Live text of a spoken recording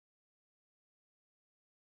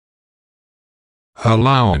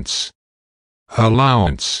allowance,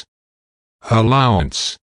 allowance,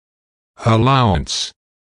 allowance, allowance,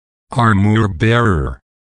 armor bearer,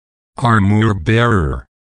 armor bearer,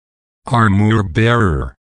 armor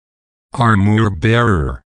bearer, armor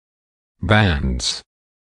bearer, bands,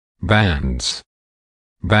 bands,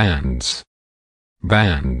 bands,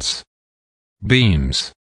 bands,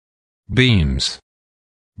 beams, beams,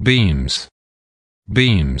 beams,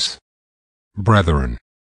 beams, brethren,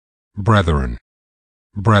 brethren,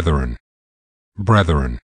 brethren,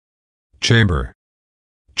 brethren, chamber,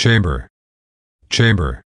 chamber,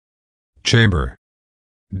 chamber, chamber,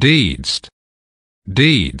 deeds,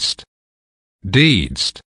 deeds,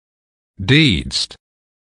 deeds, deeds,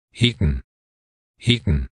 heaton,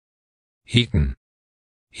 heaton, heaton,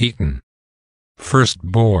 heaton,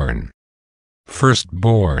 firstborn,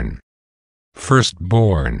 firstborn,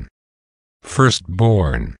 firstborn,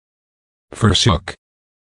 firstborn, forsook,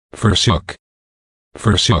 forsook,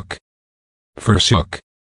 forsook, forsook,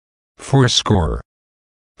 fourscore,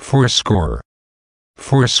 fourscore,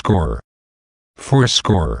 fourscore,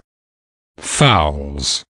 fourscore,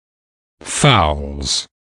 fowls, fowls,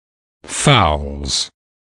 fowls,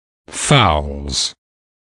 fowls,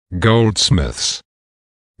 goldsmiths,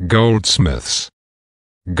 goldsmiths,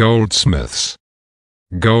 goldsmiths,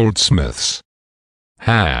 goldsmiths,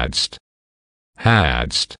 hadst,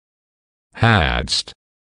 hadst, hadst,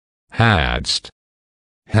 hadst,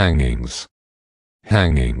 hangings,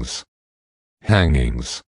 hangings,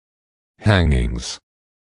 hangings, hangings,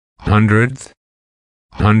 hundredth,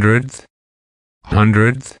 hundredth,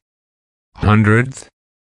 hundredth, hundredth,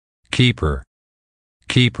 keeper,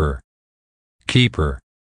 keeper, keeper,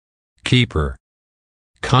 keeper,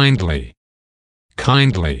 kindly,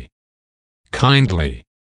 kindly, kindly,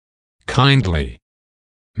 kindly,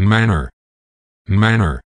 manner,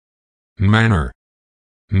 manner, manner,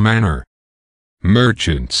 manner,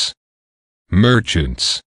 merchants,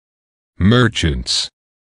 merchants, merchants,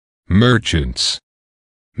 merchants,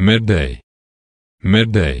 midday,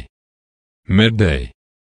 midday, midday,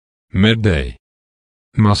 midday,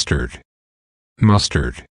 mustard,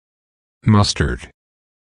 mustard, mustard,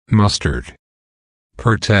 mustard,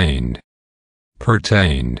 pertained,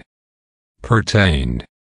 pertained, pertained,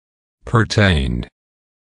 pertained,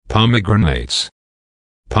 pomegranates,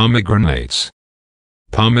 pomegranates,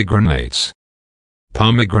 pomegranates,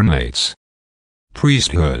 pomegranates,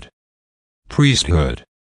 priesthood, priesthood,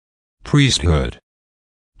 priesthood,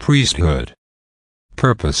 priesthood,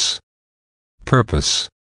 purpose, purpose,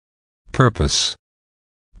 purpose,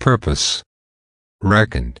 purpose,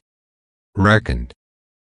 reckoned, reckoned,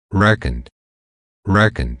 reckoned,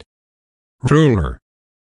 reckoned, ruler,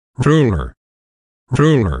 ruler,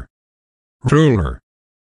 ruler, ruler,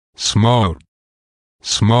 smote,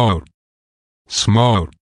 smote,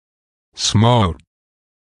 smote, smote,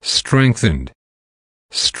 strengthened,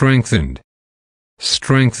 strengthened,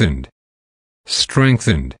 strengthened,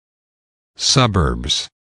 strengthened, suburbs,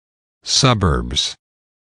 suburbs,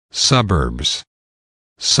 suburbs,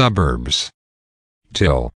 suburbs,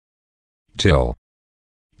 till, till,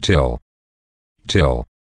 till, till,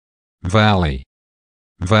 valley,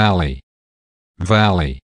 valley,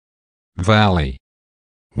 valley, valley,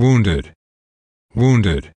 wounded,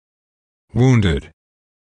 wounded, wounded,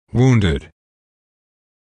 wounded,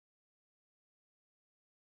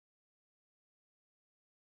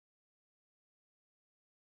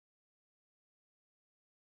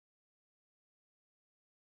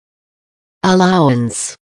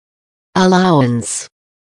 allowance, allowance,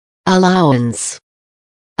 allowance,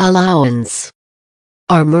 allowance,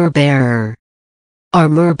 armor bearer,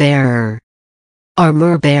 armor bearer,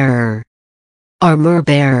 armor bearer, armor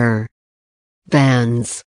bearer,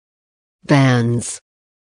 bands, bands,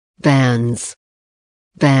 bands,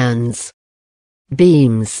 bands,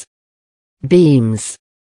 beams, beams,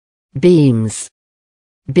 beams,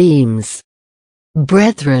 beams,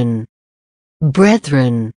 brethren,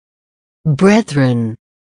 brethren, brethren,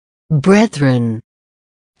 brethren,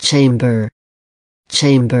 chamber,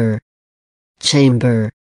 chamber,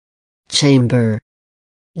 chamber, chamber,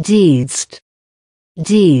 deeds,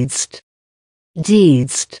 deeds,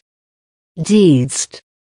 deeds, deeds,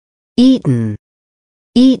 eaten,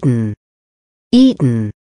 eaten,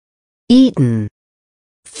 eaten, eaten,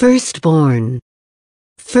 firstborn,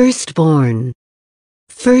 firstborn,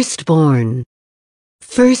 firstborn,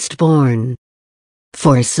 firstborn,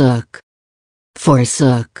 forsook,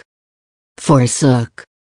 forsook, forsook,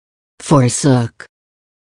 forsook,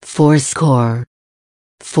 fourscore,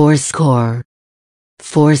 fourscore,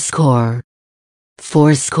 fourscore,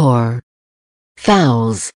 fourscore,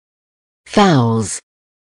 fowls, fowls,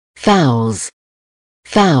 fowls,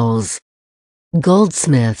 fowls,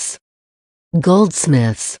 goldsmiths,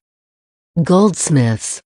 goldsmiths,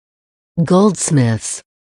 goldsmiths, goldsmiths,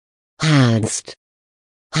 hadst,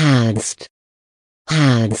 hadst,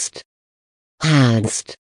 hadst,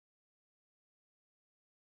 hadst.